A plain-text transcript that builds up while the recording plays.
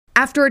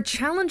After a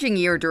challenging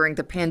year during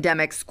the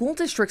pandemic, school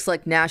districts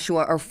like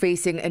Nashua are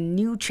facing a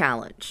new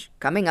challenge,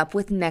 coming up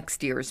with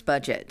next year's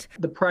budget.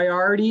 The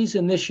priorities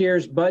in this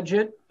year's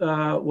budget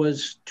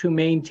was to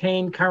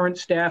maintain current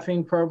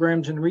staffing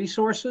programs and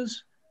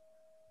resources,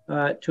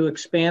 to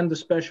expand the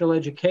special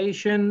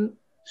education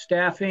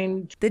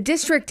staffing. The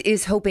district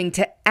is hoping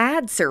to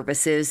add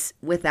services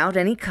without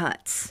any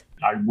cuts.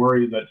 I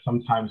worry that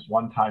sometimes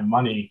one-time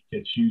money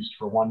gets used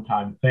for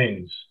one-time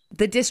things.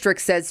 The district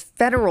says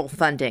federal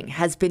funding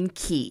has been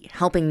key,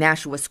 helping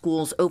Nashua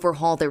schools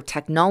overhaul their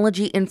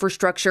technology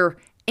infrastructure,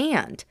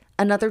 and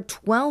another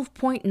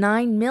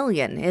 $12.9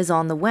 million is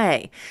on the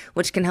way,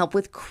 which can help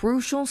with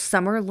crucial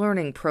summer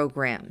learning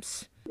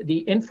programs.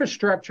 The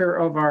infrastructure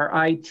of our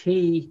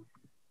IT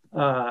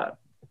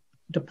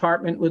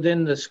department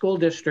within the school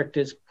district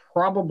is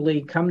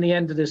probably, come the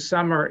end of this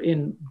summer,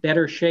 in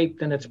better shape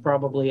than it's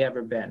probably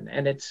ever been.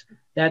 And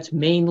that's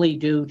mainly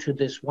due to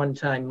this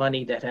one-time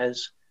money that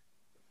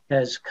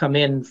has come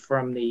in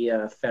from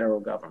the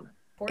federal government.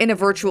 In a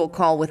virtual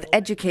call with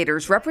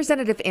educators,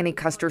 Representative Annie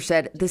Custer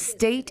said the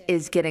state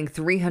is getting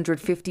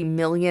 $350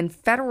 million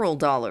federal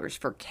dollars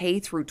for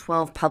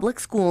K-12 public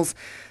schools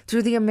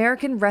through the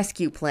American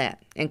Rescue Plan,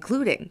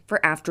 including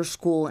for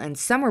after-school and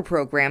summer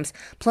programs,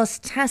 plus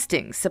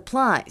testing,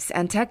 supplies,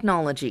 and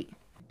technology.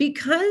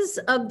 Because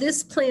of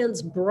this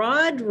plan's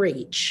broad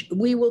reach,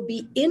 we will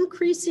be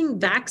increasing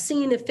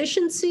vaccine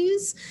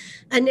efficiencies,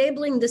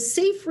 enabling the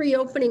safe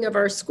reopening of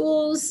our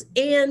schools,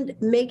 and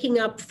making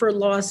up for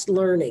lost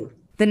learning.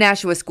 The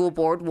Nashua School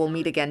Board will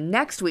meet again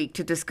next week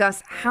to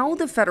discuss how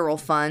the federal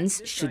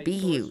funds should be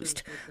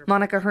used.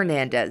 Monica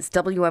Hernandez,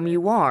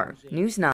 WMUR News 9.